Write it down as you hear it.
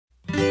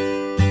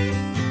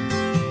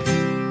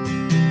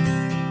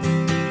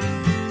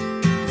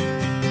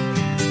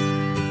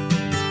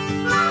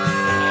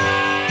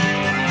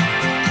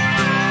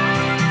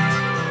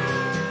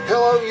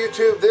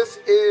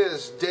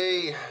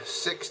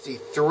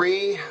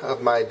3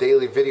 of my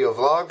daily video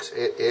vlogs.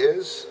 It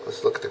is,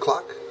 let's look at the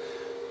clock,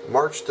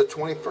 March the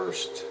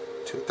 21st,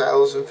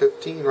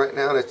 2015 right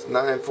now, and it's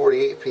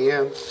 9:48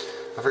 p.m.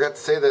 I forgot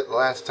to say that the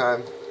last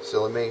time,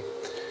 silly me.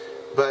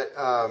 But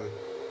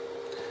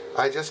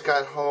I just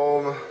got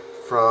home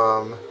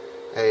from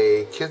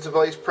a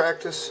Kidzablaze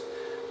practice.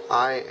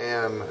 I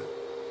am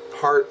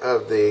part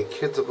of the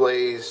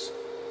Kidzablaze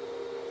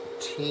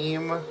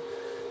team.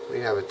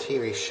 We have a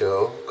TV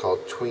show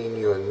called Tween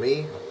You and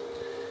Me,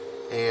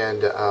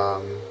 and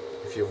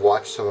if you've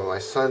watched some of my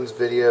son's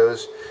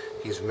videos,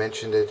 he's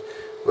mentioned it.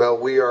 Well,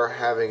 we are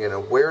having an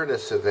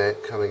awareness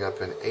event coming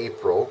up in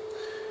April.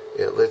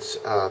 It lets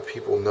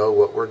people know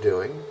what we're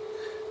doing,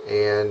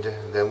 and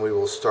then we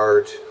will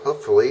start,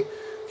 hopefully,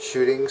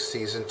 shooting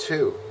season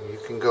 2. You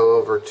can go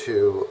over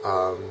to,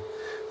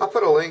 I'll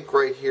put a link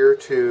right here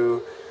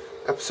to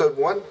episode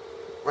 1,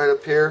 right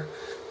up here.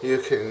 You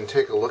can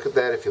take a look at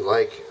that if you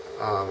like.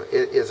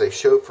 It is a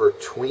show for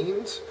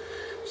tweens,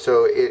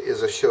 so it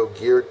is a show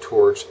geared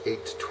towards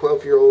 8 to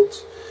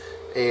 12-year-olds,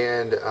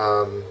 and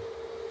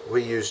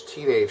we use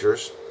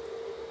teenagers,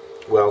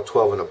 well,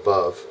 12 and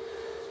above,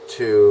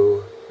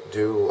 to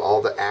do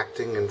all the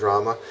acting and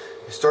drama.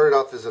 It started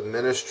off as a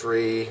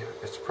ministry.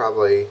 It's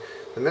probably,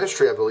 the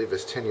ministry I believe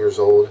is 10 years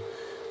old.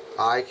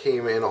 I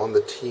came in on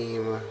the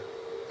team,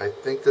 I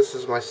think this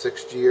is my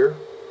 6th year,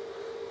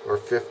 or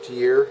 5th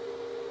year,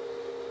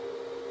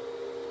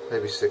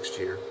 maybe 6th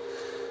year.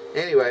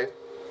 Anyway,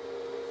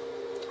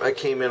 I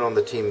came in on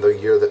the team the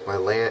year that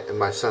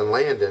my son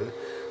Landon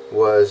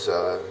was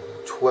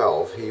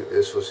 12.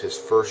 This was his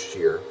first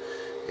year,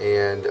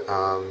 and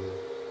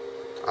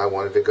I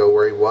wanted to go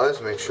where he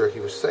was, make sure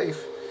he was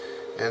safe,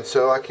 and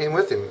so I came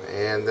with him.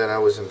 And then I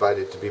was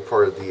invited to be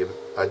part of the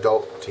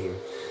adult team.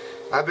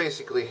 I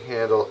basically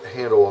handle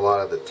a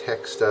lot of the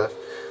tech stuff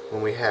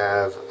when we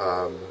have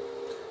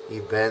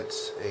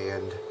events,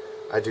 and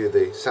I do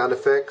the sound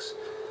effects,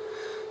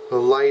 the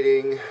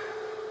lighting,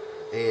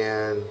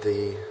 and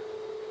the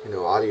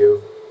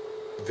audio,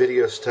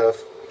 video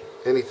stuff,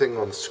 anything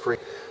on the screen.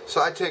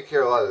 So I take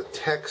care of a lot of the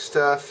tech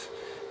stuff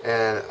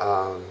and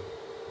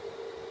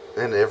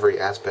in every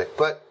aspect.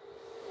 But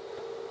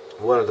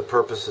one of the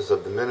purposes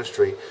of the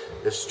ministry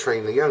is to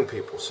train the young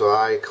people. So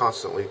I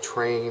constantly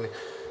train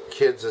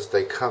kids as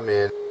they come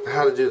in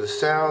how to do the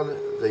sound,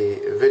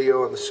 the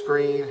video on the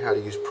screen, how to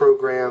use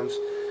programs,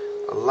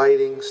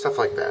 lighting, stuff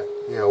like that.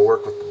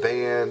 Work with the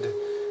band.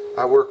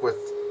 I work with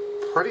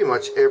pretty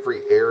much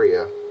every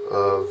area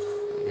of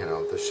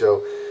the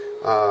show,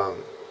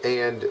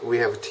 and we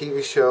have a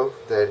TV show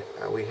that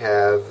we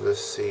have, let's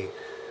see,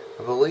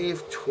 I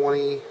believe 20,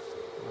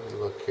 let me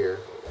look here,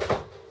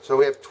 so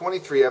we have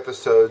 23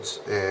 episodes,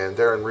 and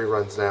they're in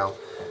reruns now.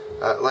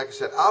 Like I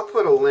said, I'll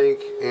put a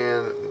link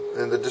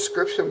in the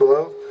description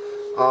below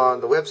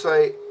on the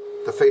website,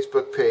 the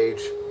Facebook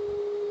page,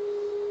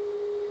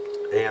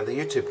 and the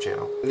YouTube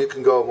channel. You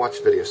can go and watch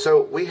videos.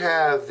 So we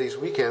have these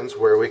weekends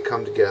where we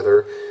come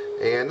together,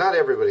 and not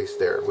everybody's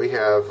there. We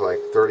have like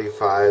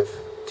 35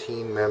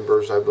 team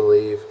members, I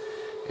believe,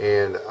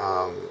 and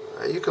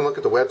you can look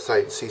at the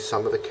website and see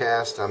some of the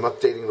cast. I'm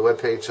updating the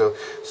webpage, so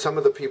some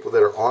of the people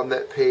that are on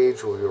that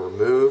page will be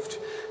removed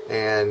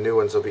and new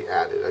ones will be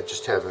added. I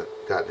just haven't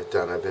gotten it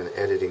done. I've been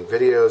editing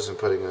videos and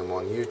putting them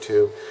on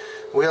YouTube.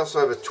 We also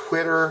have a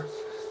Twitter,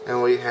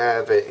 and we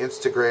have an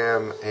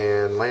Instagram,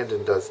 and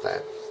Landon does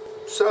that.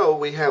 So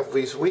we have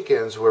these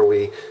weekends where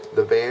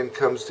the band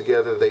comes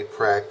together, they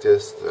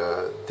practice,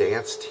 the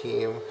dance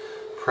team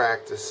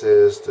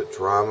practices, the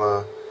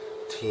drama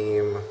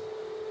team,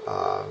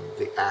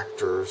 the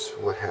actors,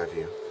 what have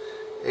you.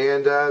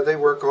 And they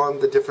work on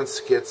the different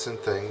skits and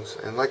things.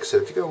 And like I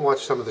said, if you go and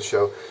watch some of the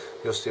show,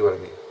 you'll see what I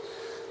mean.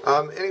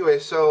 Anyway,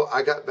 so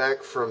I got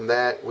back from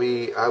that.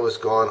 I was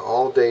gone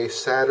all day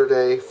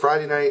Saturday,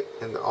 Friday night,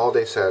 and all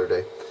day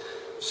Saturday.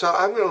 So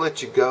I'm going to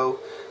let you go.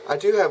 I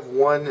do have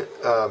one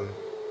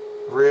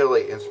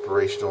really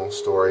inspirational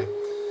story.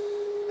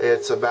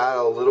 It's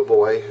about a little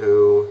boy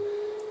who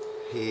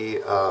he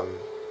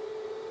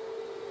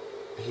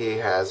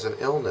has an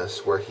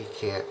illness where he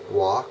can't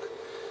walk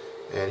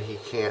and he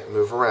can't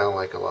move around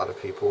like a lot of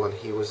people, and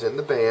he was in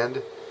the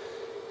band,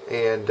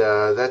 and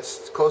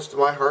that's close to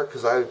my heart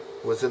because I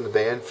was in the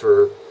band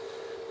from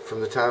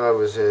the time I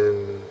was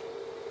in,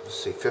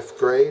 let's see, 5th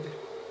grade,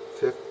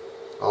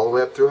 all the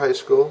way up through high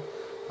school.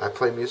 I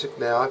play music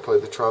now. I play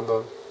the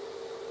trombone.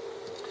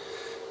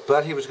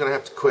 But he was going to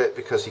have to quit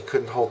because he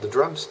couldn't hold the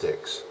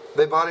drumsticks.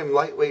 They bought him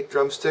lightweight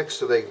drumsticks,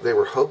 so they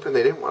were hoping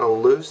they didn't want to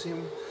lose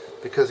him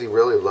because he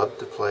really loved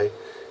to play,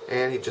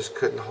 and he just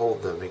couldn't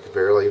hold them. He could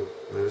barely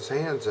move his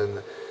hands,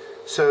 and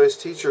so his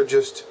teacher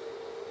just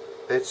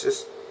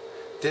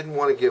didn't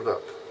want to give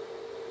up.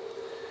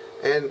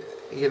 And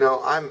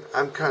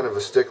I'm kind of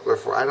a stickler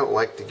for, I don't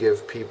like to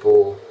give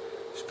people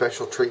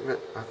special treatment.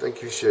 I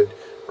think you should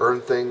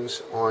earn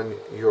things on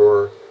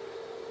your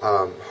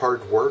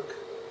hard work.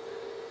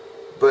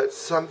 But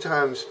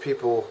sometimes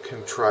people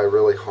can try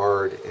really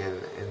hard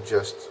and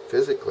just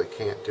physically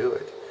can't do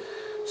it.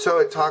 So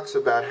it talks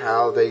about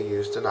how they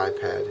used an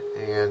iPad,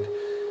 and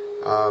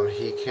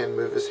he can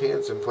move his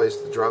hands and plays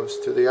the drums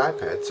through the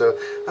iPad. So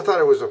I thought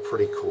it was a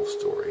pretty cool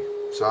story.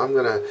 So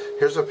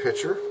here's a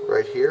picture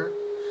right here.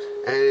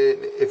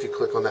 And if you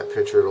click on that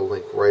picture, it'll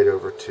link right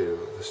over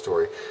to the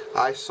story.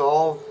 I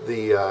saw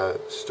the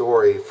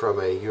story from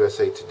a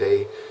USA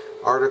Today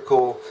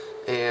article,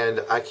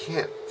 and I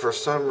can't, for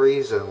some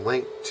reason,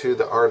 link to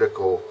the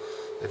article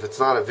if it's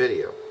not a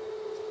video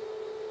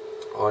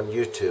on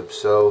YouTube.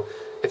 So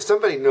if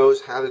somebody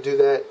knows how to do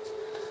that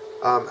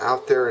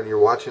out there and you're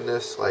watching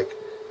this, like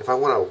if I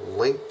want to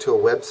link to a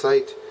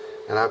website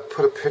and I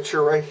put a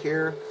picture right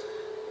here,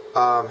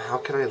 how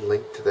can I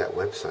link to that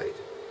website?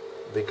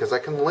 Because I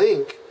can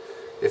link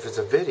if it's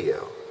a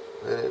video,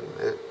 and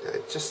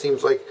it just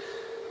seems like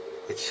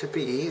it should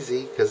be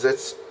easy because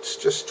that's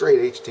just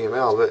straight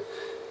HTML, but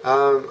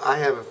I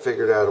haven't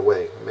figured out a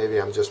way. Maybe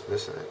I'm just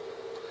missing it.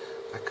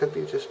 I could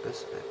be just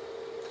missing it.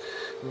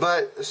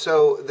 But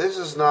so this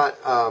is not,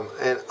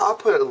 and I'll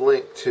put a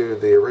link to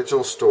the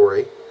original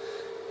story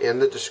in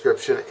the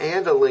description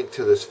and a link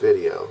to this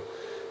video,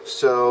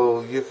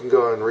 so you can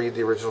go and read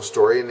the original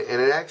story, and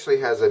it actually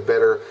has a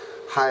better,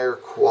 higher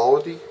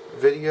quality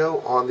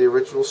video on the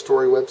original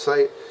story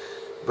website.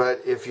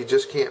 But if you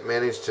just can't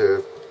manage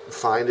to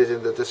find it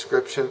in the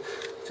description,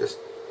 just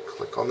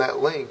click on that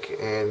link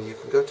and you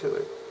can go to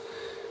it.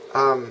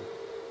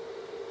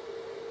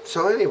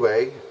 So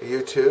anyway,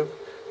 YouTube,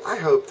 I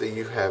hope that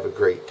you have a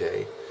great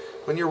day.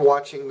 When you're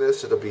watching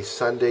this, it'll be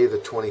Sunday the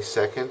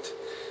 22nd,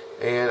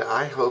 and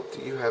I hope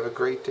that you have a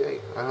great day.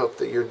 I hope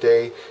that your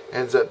day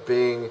ends up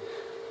being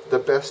the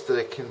best that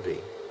it can be,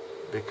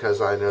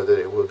 because I know that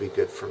it will be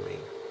good for me.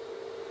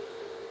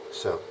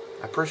 So,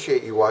 I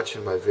appreciate you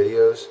watching my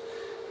videos.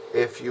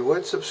 If you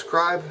would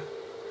subscribe,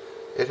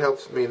 it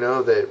helps me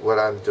know that what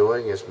I'm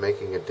doing is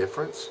making a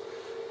difference.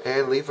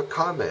 And leave a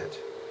comment.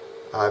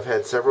 I've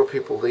had several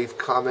people leave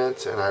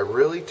comments, and I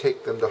really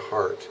take them to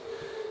heart.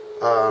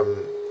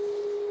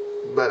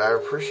 But I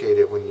appreciate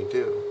it when you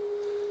do.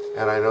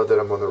 And I know that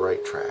I'm on the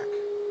right track.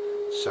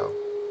 So,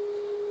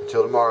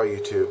 until tomorrow,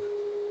 YouTube,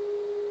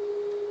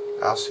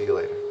 I'll see you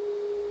later.